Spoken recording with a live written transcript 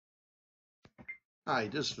Hi,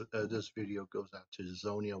 this video goes out to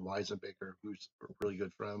Zonia Weisenbaker, who's a really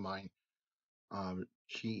good friend of mine.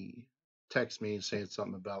 She texted me saying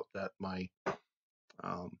something about that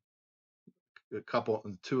um,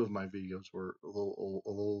 two of my videos were a little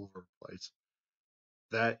over the place.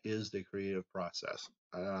 That is the creative process.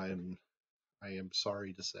 I am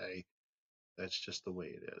sorry to say that's just the way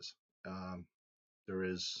it is. Um, there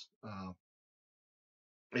is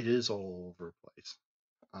it is all over the place.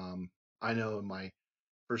 Um, I know in my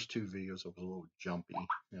first two videos it was a little jumpy.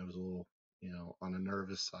 It was a little, on the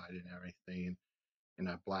nervous side and everything. And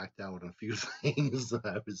I blacked out on a few things that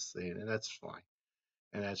I was saying, and that's fine.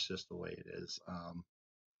 And that's just the way it is.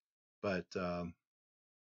 But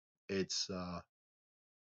it's, uh,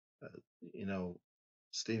 you know,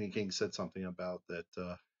 Stephen King said something about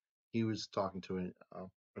that. He was talking to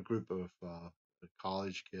a group of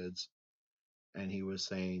college kids, and he was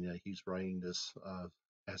saying that he's writing this,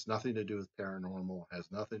 has nothing to do with paranormal, has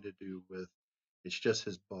nothing to do with, it's just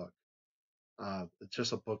his book. It's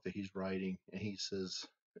just a book that he's writing, and he says,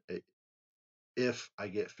 if I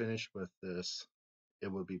get finished with this,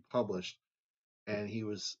 it will be published. And he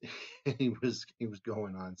was he was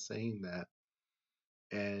going on saying that,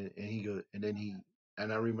 and he goes, and then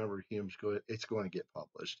and I remember him going, it's going to get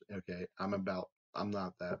published. Okay, I'm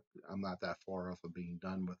not that I'm not that far off of being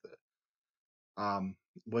done with it.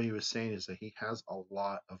 What he was saying is that he has a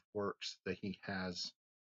lot of works that he has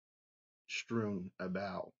strewn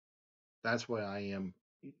about. That's why I am.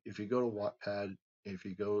 If you go to Wattpad, if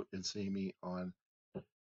you go and see me on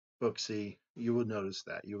Booksy, you would notice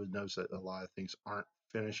that. You would notice that a lot of things aren't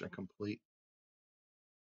finished and complete.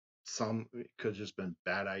 Some could have just been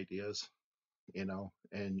bad ideas,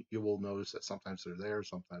 and you will notice that sometimes they're there,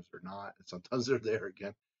 sometimes they're not, and sometimes they're there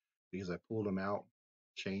again because I pulled them out,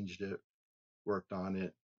 changed it, worked on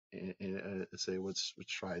it, and say, let's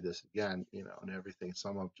try this again, and everything.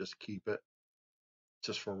 Some of them just keep it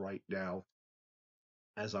just for right now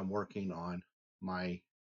as I'm working on my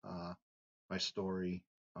uh, my story,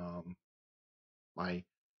 um, my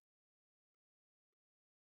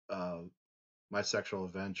uh, my sexual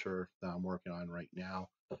adventure that I'm working on right now.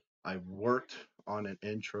 I worked on an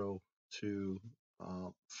intro to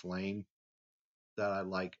Flame that I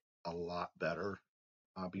like a lot better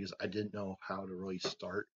because I didn't know how to really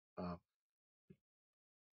start uh,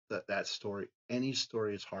 that story. Any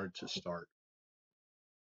story is hard to start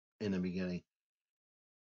in the beginning.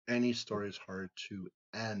 Any story is hard to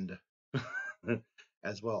end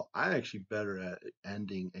as well. I'm actually better at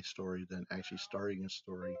ending a story than actually starting a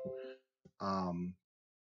story. Um,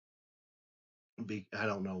 I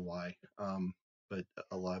don't know why, but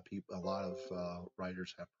a lot of people, a lot of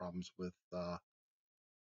writers have problems uh,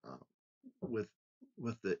 with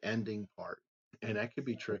with the ending part, and that could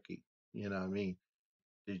be tricky. You know what I mean?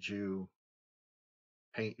 Did you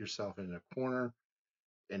paint yourself in a corner?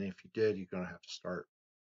 And if you did, you're gonna have to start,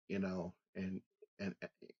 and and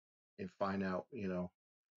find out,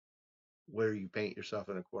 where you paint yourself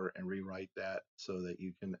in a corner and rewrite that so that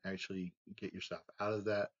you can actually get yourself out of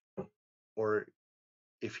that. Or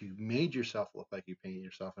if you made yourself look like you painted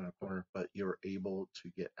yourself in a corner, but you're able to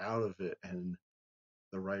get out of it, and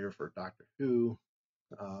the writer for Doctor Who,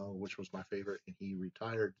 which was my favorite, and he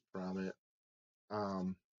retired from it.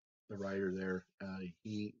 Um, the writer there,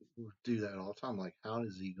 he would do that all the time. Like, how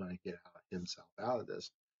is he going to get himself out of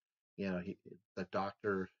this? The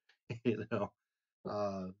doctor, you know,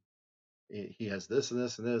 uh, he has this and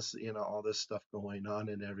this and this, all this stuff going on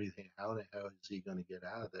and everything. How the hell is he going to get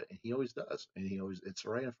out of it? And he always does. And it's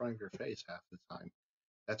right in front of your face half the time.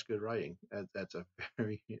 That's good writing. That's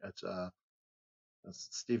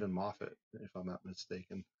Stephen Moffat, if I'm not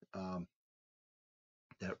mistaken, um,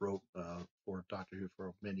 that wrote for Doctor Who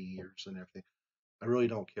for many years and everything. I really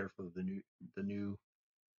don't care for the new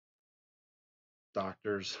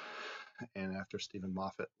doctors, and after Stephen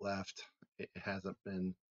Moffat left, it hasn't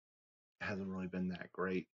really been that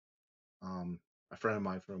great. A friend of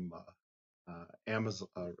mine from Amazon,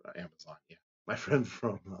 yeah, my friend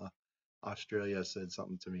from Australia said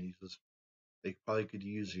something to me. He says they probably could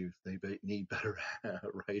use you. They need better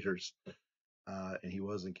writers, and he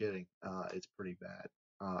wasn't kidding. It's pretty bad.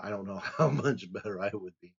 I don't know how much better I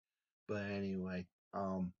would be, but anyway.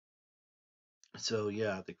 So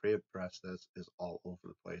yeah, the creative process is all over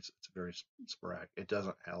the place. It's very sporadic. It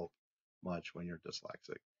doesn't help much when you're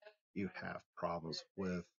dyslexic. You have problems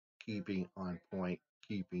with keeping on point,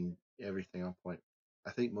 keeping everything on point.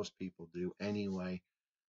 I think most people do anyway.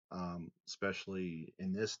 Especially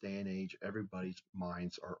in this day and age, everybody's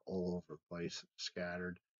minds are all over the place,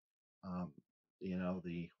 scattered. Um,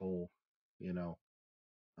 the whole, you know,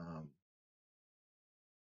 um,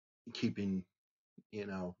 keeping. you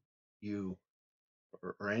know, you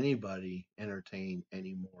or anybody entertain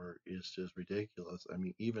anymore is just ridiculous. I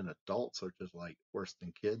mean, even adults are just like worse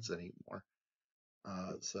than kids anymore.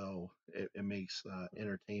 So it makes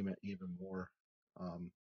entertainment even more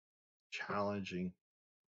um, challenging,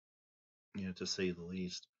 to say the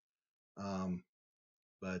least. Um,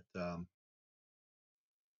 but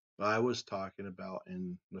what I was talking about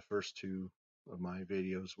in the first two of my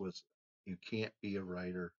videos was you can't be a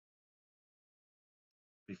writer.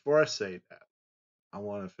 Before I say that, I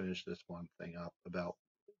want to finish this one thing up about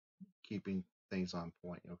keeping things on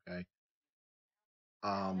point, okay?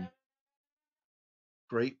 Um,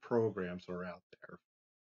 Great programs are out there.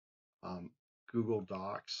 Um, Google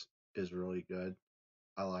Docs is really good.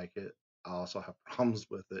 I like it. I also have problems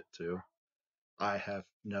with it too. I have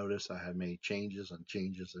noticed I have made changes and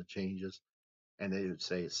changes and changes, and they would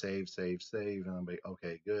say save, save, save, and I'm like,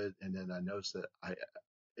 okay, good. And then I notice that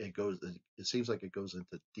it seems like it goes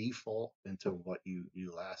into default into what you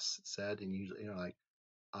last said, and you're like,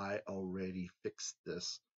 I already fixed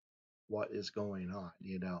this. What is going on?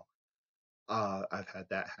 I've had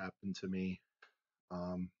that happen to me.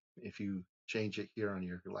 Um, if you change it here on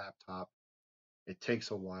your laptop, it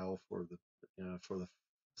takes a while for the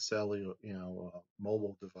cellular,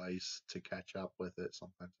 mobile device to catch up with it.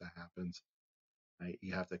 Sometimes that happens.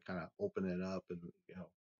 You have to kind of open it up, and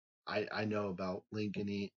I know about linking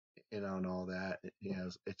it, and all that.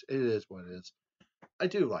 It is what it is. I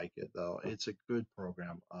do like it though. It's a good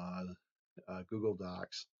program. Google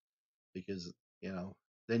Docs, because you know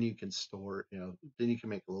then you can store, then you can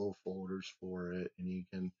make little folders for it, and you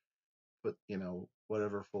can put,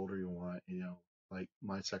 whatever folder you want, like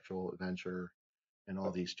my sexual adventure and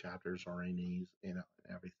all these chapters are in these, and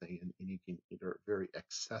everything, and they're very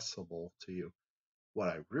accessible to you. What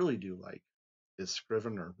I really do like is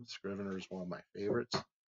Scrivener. Scrivener is one of my favorites.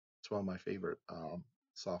 It's one of my favorite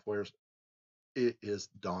softwares. It is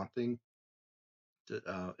daunting.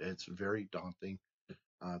 It's very daunting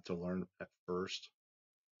to learn at first,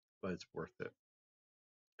 but it's worth it.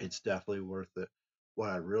 It's definitely worth it.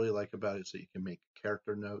 What I really like about it is that you can make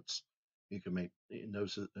character notes. You can make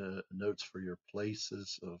notes for your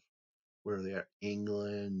places of where they are,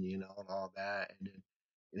 England, and all that, and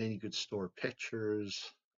then you could store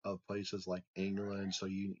pictures of places like England, so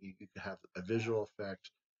you could have a visual effect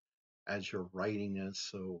as you're writing this.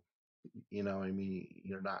 So I mean,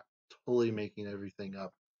 you're not totally making everything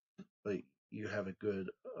up, but you have a good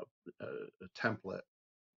a template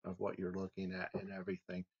of what you're looking at and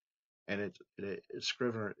everything. And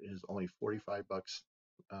Scrivener is only $45.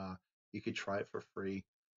 Uh, you could try it for free.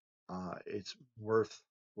 It's worth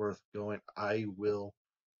going. I will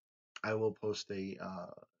post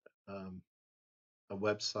um, a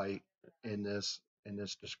website in this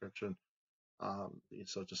description.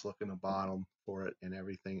 So just look in the bottom for it and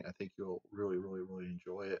everything. I think you'll really, really, really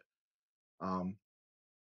enjoy it. Um,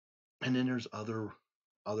 and then there's other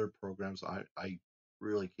programs I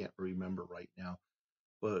really can't remember right now.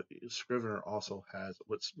 But Scrivener also has,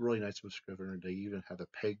 what's really nice with Scrivener, they even have a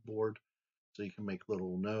pegboard, so you can make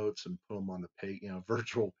little notes and put them on the peg,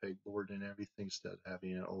 virtual pegboard and everything, instead of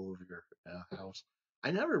having it all over your house.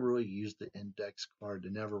 I never really used the index card.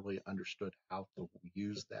 I never really understood how to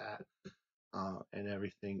use that and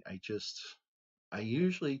everything. I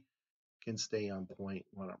usually can stay on point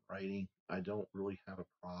when I'm writing. I don't really have a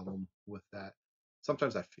problem with that.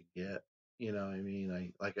 Sometimes I forget, what I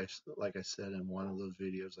mean. Like I said in one of those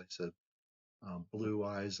videos, I said blue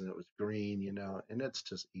eyes and it was green, and it's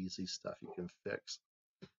just easy stuff you can fix.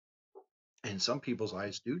 And some people's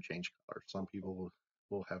eyes do change color. Some people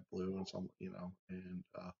will have blue, and some,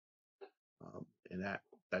 and that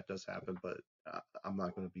does happen. But I'm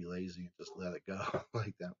not going to be lazy and just let it go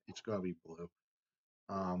like that. It's going to be blue.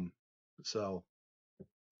 Um, so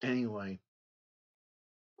anyway,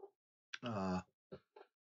 uh,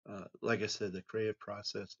 like I said, the creative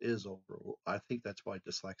process is over. I think that's why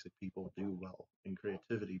dyslexic people do well in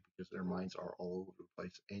creativity, because their minds are all over the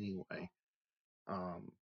place anyway.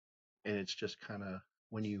 Um, and it's just kind of,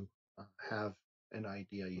 when you have an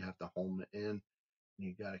idea, you have to hone it in, and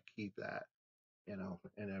you got to keep that,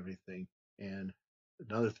 and everything. And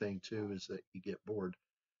another thing too is that you get bored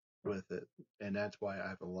with it, and that's why I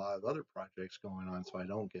have a lot of other projects going on, so I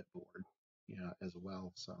don't get bored, as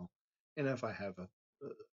well. So, and if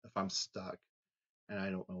I'm stuck and I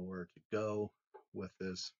don't know where to go with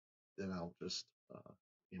this, then I'll just,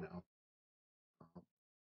 you know, um,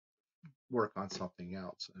 work on something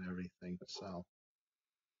else and everything.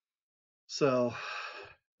 So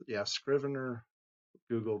yeah, Scrivener,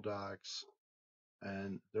 Google Docs,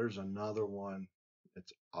 and there's another one.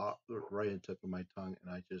 It's right at the tip of my tongue,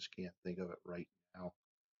 and I just can't think of it right now.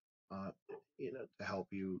 Uh, to help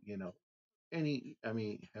you,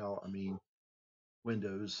 hell,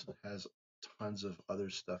 Windows has tons of other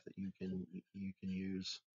stuff that you can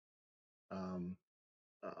use. Um,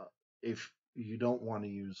 uh, if you don't want to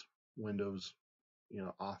use Windows,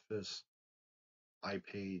 Office, I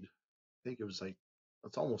paid, I think it was like,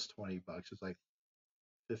 it's almost $20. It's like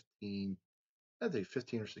 15, I think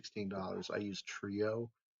 15 or $16. I use Trio.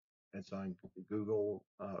 It's on Google.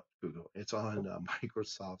 It's on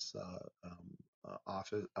Microsoft's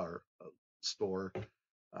Office or store,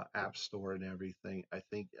 App Store, and everything. I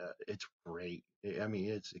think it's great.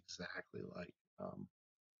 It's exactly like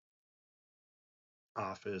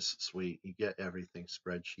Office Suite. You get everything,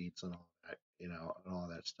 spreadsheets and all that, and all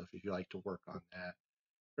that stuff. If you like to work on that,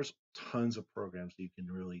 there's tons of programs that you can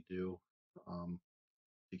really do um,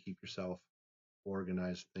 to keep yourself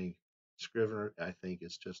organized. Think Scrivener, I think,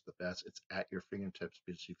 is just the best. It's at your fingertips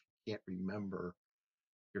because if you can't remember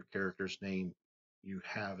your character's name, you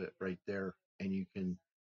have it right there, and you can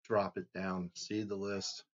drop it down, see the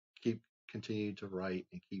list, keep continue to write,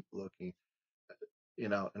 and keep looking.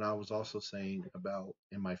 And I was also saying about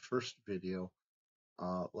in my first video,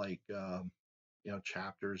 like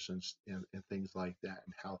chapters and things like that,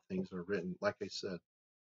 and how things are written. Like I said,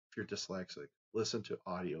 if you're dyslexic, listen to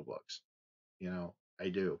audiobooks. I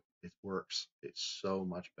do. It works. It's so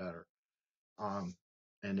much better. Um,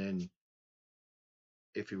 and then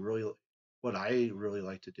if you really, what I really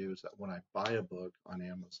like to do is that when I buy a book on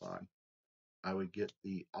Amazon, I would get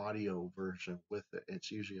the audio version with it.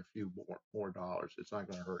 It's usually a few more dollars. It's not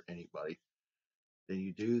going to hurt anybody. Then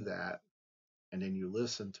you do that, and then you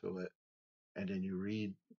listen to it, and then you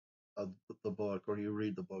read uh, the book, or you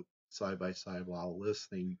read the book side by side while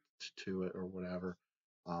listening to it or whatever.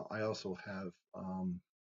 I also have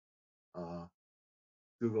uh,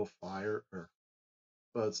 Google Fire, or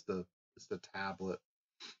well, it's the tablet,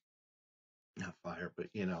 not Fire, but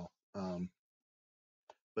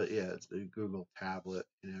but yeah, it's the Google tablet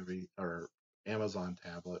and or Amazon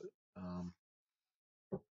tablet, um,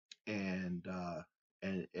 and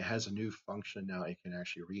it has a new function now. It can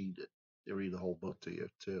actually read the whole book to you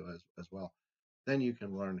too, as well. Then you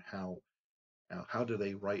can learn how do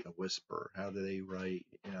they write a whisper? How do they write?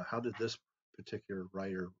 How did this particular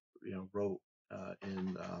writer wrote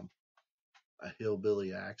in a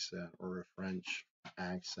hillbilly accent or a French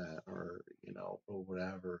accent, or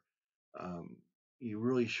whatever. Um, you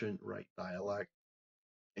really shouldn't write dialect.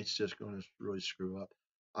 It's just going to really screw up.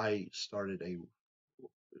 I started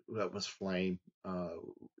that was Flame, and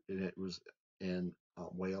it was in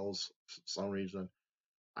Wales for some reason.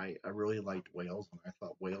 I really liked Wales, and I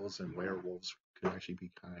thought Wales and werewolves could actually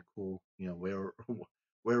be kind of cool.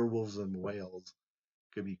 Werewolves in Wales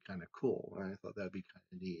could be kind of cool, and I thought that'd be kind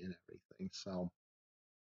of neat and everything.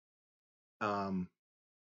 Um,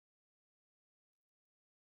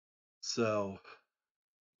 so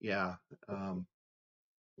yeah, um,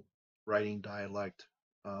 writing dialect.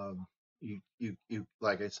 You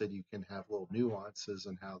like I said, you can have little nuances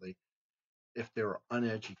in how they, if they're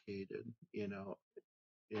uneducated,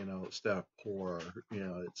 instead of poor,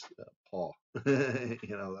 it's Paul,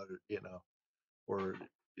 or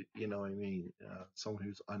what I mean. Someone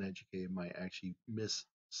who's uneducated might actually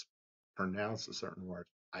mispronounce a certain word.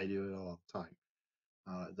 I do it all the time.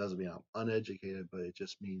 It doesn't mean I'm uneducated, but it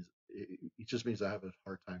just means I have a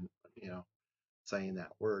hard time, saying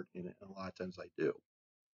that word, and a lot of times I do.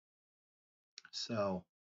 So,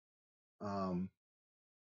 um,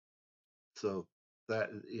 so that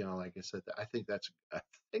like I said, I think that's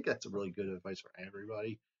a really good advice for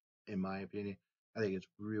everybody, in my opinion. I think it's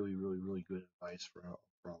really, really, really good advice for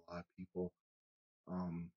a lot of people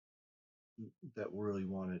um, that really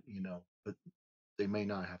want it, but they may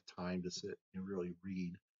not have time to sit and really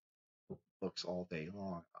read books all day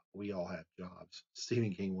long. We all have jobs.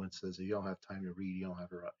 Stephen King once says, if you don't have time to read, you have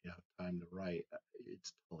time to write.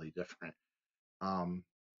 It's totally different. Um,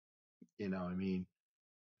 I mean,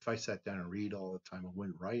 if I sat down and read all the time, I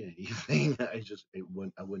wouldn't write anything.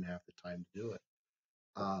 I wouldn't have the time to do it.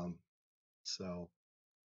 Um, so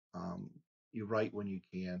um, you write when you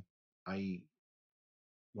can. I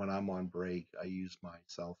When I'm on break, I use my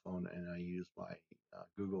cell phone, and I use my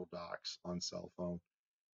Google Docs on cell phone,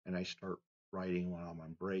 and I start writing when I'm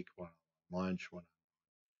on break, when I'm on lunch,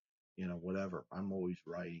 whatever. I'm always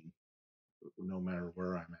writing, no matter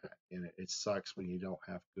where I'm at. And it sucks when you don't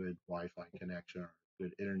have good Wi-Fi connection or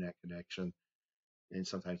good internet connection, and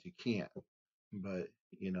sometimes you can't. But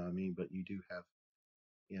But you do have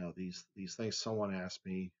these things. Someone asked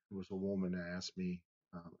me, it was a woman that asked me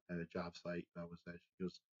at a job site. That was that. She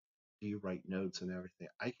goes, do you write notes and everything?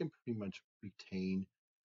 I can pretty much retain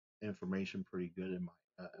information pretty good in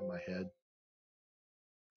my head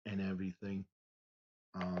and everything.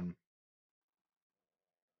 Um,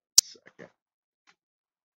 Second,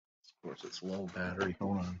 of course, it's low battery.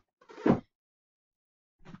 Hold on.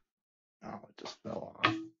 Oh, it just fell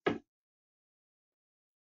off.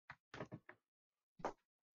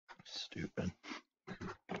 Stupid.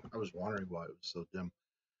 I was wondering why it was so dim.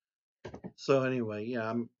 So anyway, yeah,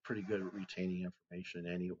 I'm pretty good at retaining information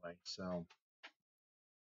anyway. So,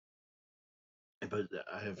 but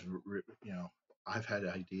I have, I've had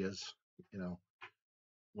ideas, you know,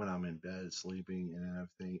 when I'm in bed sleeping and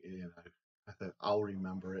everything, and I thought I'll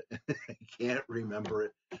remember it. I can't remember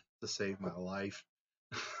it to save my life.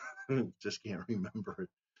 Just can't remember it.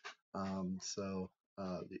 So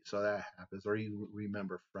so that happens, or you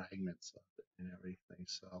remember fragments of it and everything.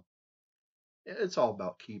 So it's all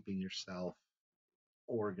about keeping yourself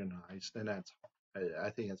organized, and I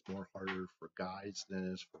think it's more harder for guys than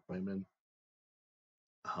it is for women.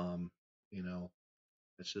 Um, you know,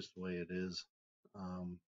 it's just the way it is.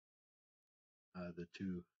 Um, uh, the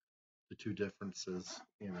two the two differences,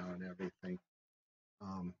 and everything.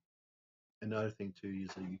 Um, Another thing too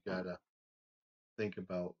is that you gotta think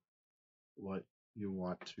about what you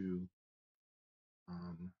want to,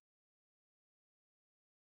 um,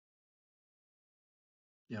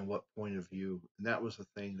 what point of view. And that was the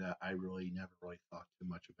thing that I really never really thought too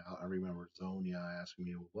much about. I remember Zonia asking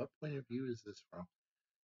me, well, "What point of view is this from?"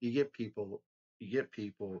 You get people,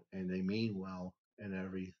 and they mean well and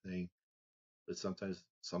everything, but sometimes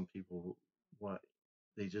some people want,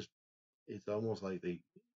 they just, it's almost like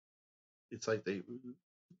it's like they,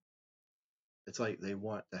 it's like they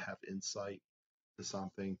want to have insight to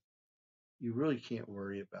something. You really can't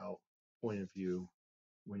worry about point of view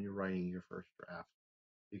when you're writing your first draft.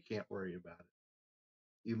 You can't worry about it.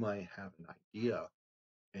 You might have an idea,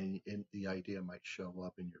 and the idea might show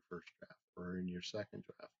up in your first draft or in your second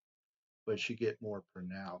draft, but it should get more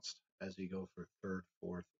pronounced as you go for third,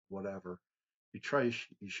 fourth, whatever. You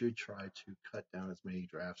should try to cut down as many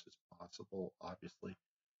drafts as possible. Obviously,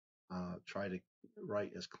 try to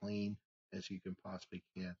write as clean as you can possibly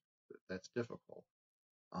can. That's difficult,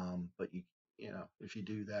 but if you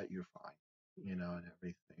do that, you're fine, and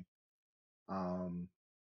everything. Um,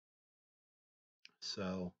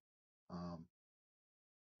 so, um,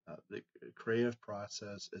 the creative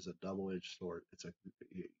process is a double-edged sword.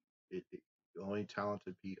 It only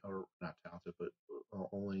talented people, or not talented, but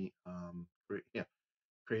only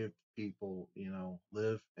creative people,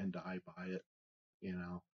 live and die by it. You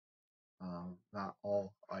know, not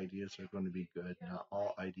all ideas are going to be good. Not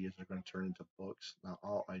all ideas are going to turn into books. Not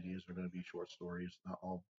all ideas are going to be short stories. Not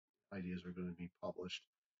all ideas are going to be published.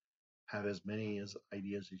 Have as many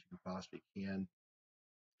ideas as you possibly can.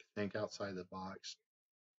 Think outside the box.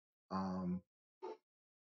 Um,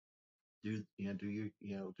 do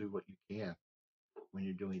what you can when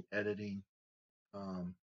you're doing editing,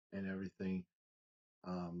 and everything.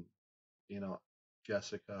 Um, you know,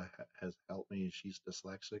 Jessica has helped me. She's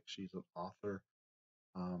dyslexic. She's an author.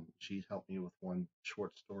 She's helped me with one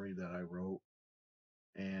short story that I wrote,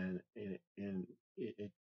 and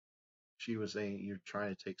she was saying you're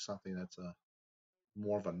trying to take something that's a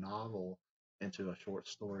more of a novel into a short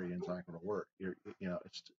story, and it's not going to work.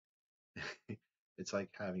 It's it's like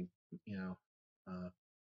having, you know, uh,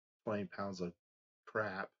 20 pounds of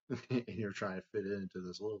crap and you're trying to fit it into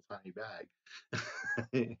this little tiny bag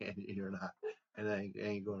and you're not, and it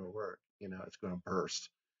ain't going to work. It's going to burst,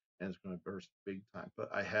 and it's going to burst big time. But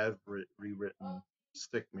I have rewritten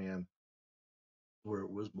Stickman, where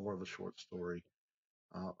it was more of a short story.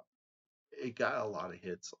 uh, it got a lot of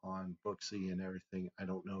hits on Booksy and everything. I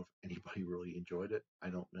don't know if anybody really enjoyed it. I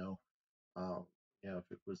don't know, um, if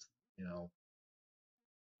it was, you know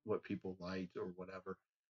what people liked or whatever.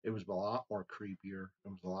 It was a lot more creepier. It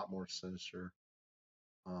was a lot more sinister,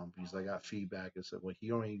 because I got feedback that said, well,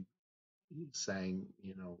 he only sang,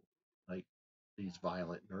 like these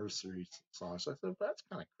violent nursery songs. So I said, that's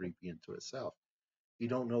kind of creepy into itself. You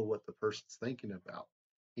don't know what the person's thinking about.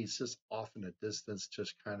 He's just off in a distance,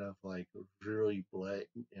 just kind of like really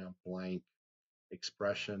blank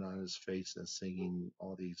expression on his face and singing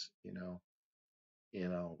all these, you know,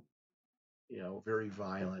 very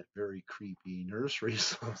violent, very creepy nursery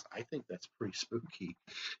songs. I think that's pretty spooky.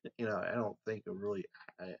 I don't think of really,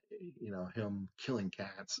 him killing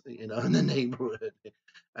cats, in the neighborhood.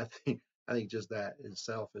 I think I think just that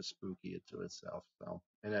itself is spooky into itself. So,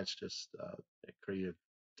 and that's just creative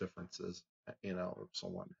differences,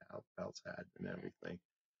 someone else had and everything.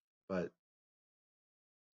 But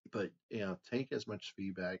take as much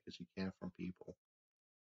feedback as you can from people.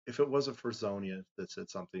 if it wasn't for Zonia that said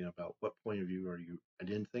something about what point of view are you, I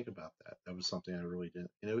didn't think about that. That was something I really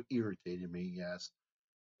didn't. And it irritated me, yes,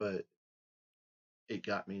 but it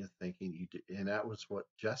got me to thinking. You did, and that was what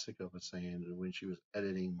Jessica was saying when she was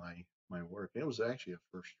editing my work. And it was actually a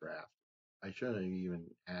first draft. I shouldn't have even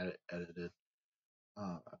had it edited.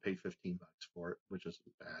 I paid $15 for it, which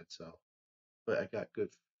isn't bad. So, but I got good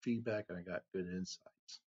feedback and I got good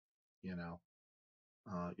insights. You know,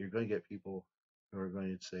 you're going to get people who are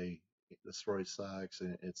going to say the story sucks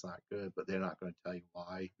and it's not good, but they're not going to tell you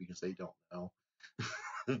why because they don't know.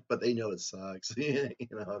 But they know it sucks,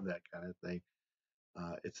 that kind of thing.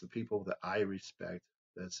 It's the people that I respect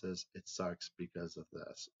that says it sucks because of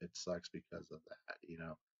this, it sucks because of that.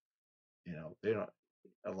 They don't.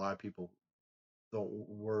 A lot of people don't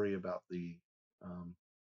worry about um,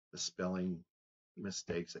 the spelling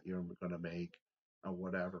mistakes that you're going to make or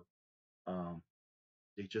whatever. Um,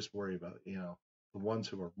 they just worry about the ones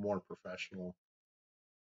who are more professional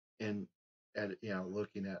and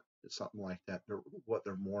looking at something like that. What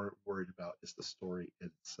they're more worried about is the story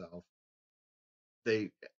itself.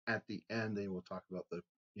 They At the end they will talk about the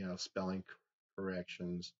spelling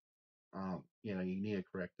corrections. You need to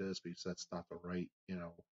correct this because that's not the right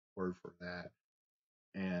word for that.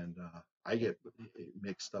 And I get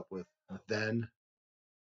mixed up with then,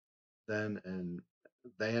 then, and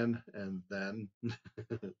then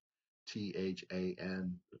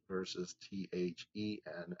THAN versus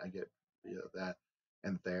THEN. I get that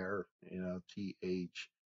and there, THERE.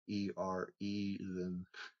 Then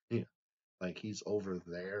like he's over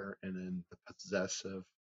there, and then the possessive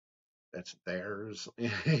that's theirs.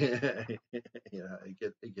 It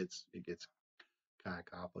gets kind of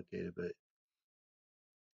complicated, but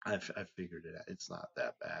I figured it out. It's not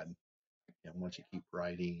that bad. And once you keep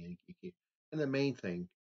writing and and the main thing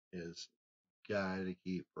is gotta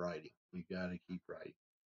keep writing. You gotta keep writing.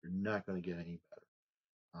 You're not going to get any better.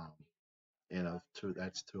 Um,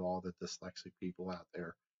 that's to all the dyslexic people out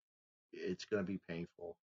there. It's going to be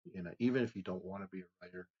painful. Even if you don't want to be a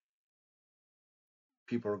writer,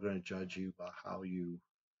 people are going to judge you by how you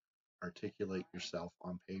articulate yourself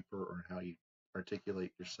on paper or how you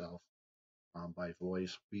articulate yourself by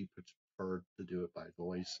voice. We prefer to do it by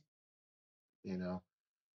voice, you know,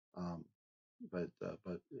 um, but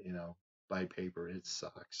by paper it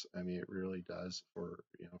sucks. I mean, it really does for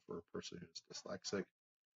a person who's dyslexic.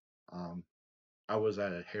 Um, I was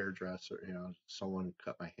at a hairdresser, someone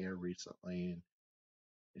cut my hair recently,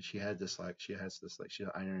 and she has this like she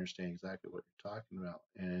I understand exactly what you're talking about,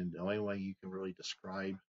 and the only way you can really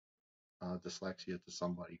describe dyslexia to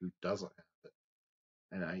somebody who doesn't have it.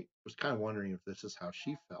 And I was kind of wondering if this is how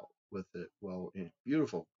she felt with it. Well,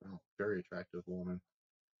 beautiful, very attractive woman,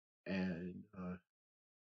 and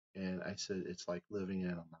I said it's like living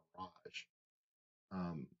in a mirage.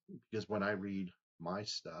 Because when I read my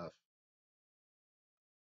stuff,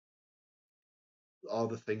 all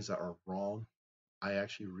the things that are wrong, I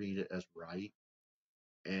actually read it as right,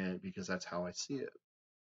 and because that's how I see it.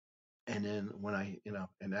 And then when I,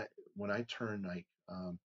 and that when I turn like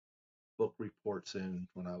book reports in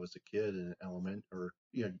when I was a kid in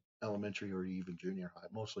elementary or even junior high,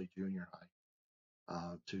 mostly junior high,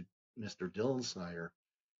 to Mr. Dylan Snyder,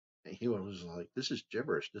 and he was like, "This is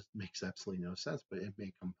gibberish. This makes absolutely no sense," but it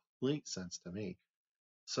made complete sense to me.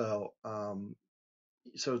 So,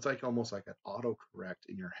 so it's like almost like an autocorrect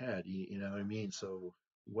in your head. You know what I mean? So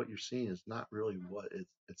what you're seeing is not really what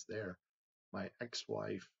it's there. My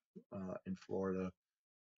ex-wife in Florida,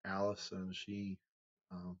 Allison, she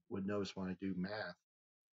would notice when I do math.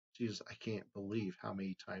 She says, I can't believe how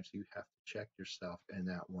many times you have to check yourself in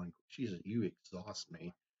that one. She says, you exhaust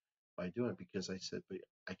me by doing it because I said, but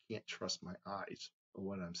I can't trust my eyes or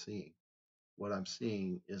what I'm seeing. What I'm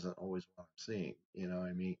seeing isn't always what I'm seeing. You know what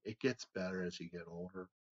I mean? It gets better as you get older.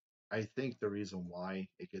 I think the reason why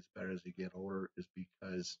it gets better as you get older is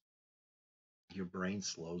because your brain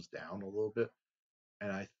slows down a little bit.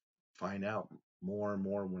 And I find out more and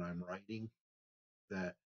more when I'm writing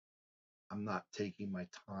that I'm not taking my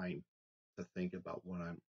time to think about what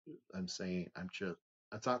I'm saying.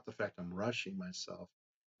 It's not the fact I'm rushing myself.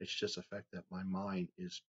 It's just the fact that my mind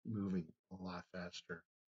is moving a lot faster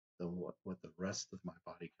than what the rest of my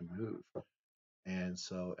body can move. And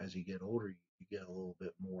so as you get older, you get a little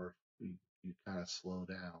bit more, you kind of slow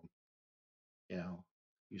down, you know,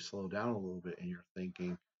 you slow down a little bit in your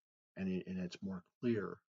thinking and it's more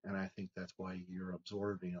clear. And I think that's why you're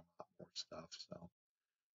absorbing a lot more stuff. So,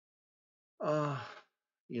 uh,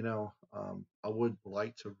 I would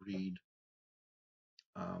like to read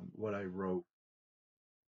what I wrote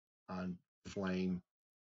on Flame.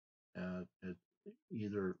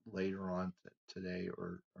 either later on today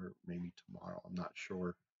or maybe tomorrow. I'm not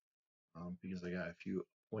sure, because I got a few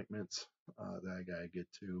appointments that I gotta get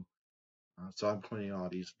to. So I'm putting all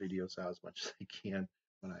these videos out as much as I can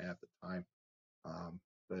when I have the time. Um,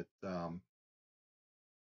 but um,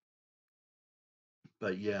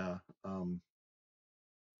 but yeah,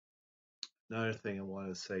 another thing I want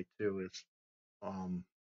to say too is, um,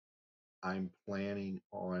 I'm planning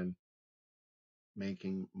on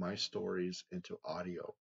making my stories into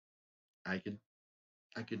audio. I could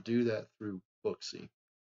I could do that through Booksy.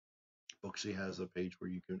 Booksy has a page where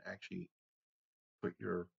you can actually put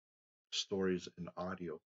your stories in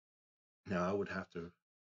audio. Now I would have to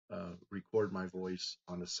record my voice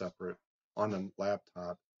on a separate on a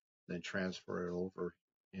laptop, then transfer it over,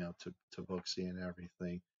 to Booksy and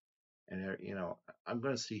everything. And I'm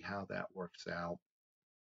going to see how that works out,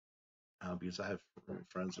 because I have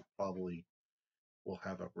friends that probably will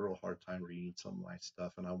have a real hard time reading some of my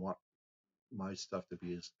stuff, and I want my stuff to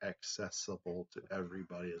be as accessible to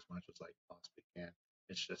everybody as much as I possibly can.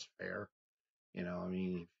 It's just fair, I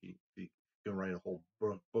mean, if you can write a whole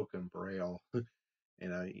book in Braille,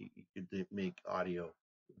 you could make audio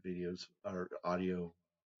videos or audio,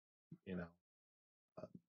 you know,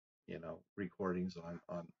 uh, recordings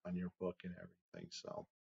on your book and everything.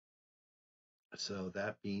 So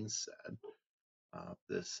that being said,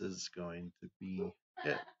 this is going to be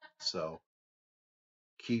it. So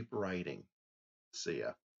keep writing. See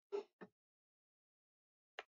ya.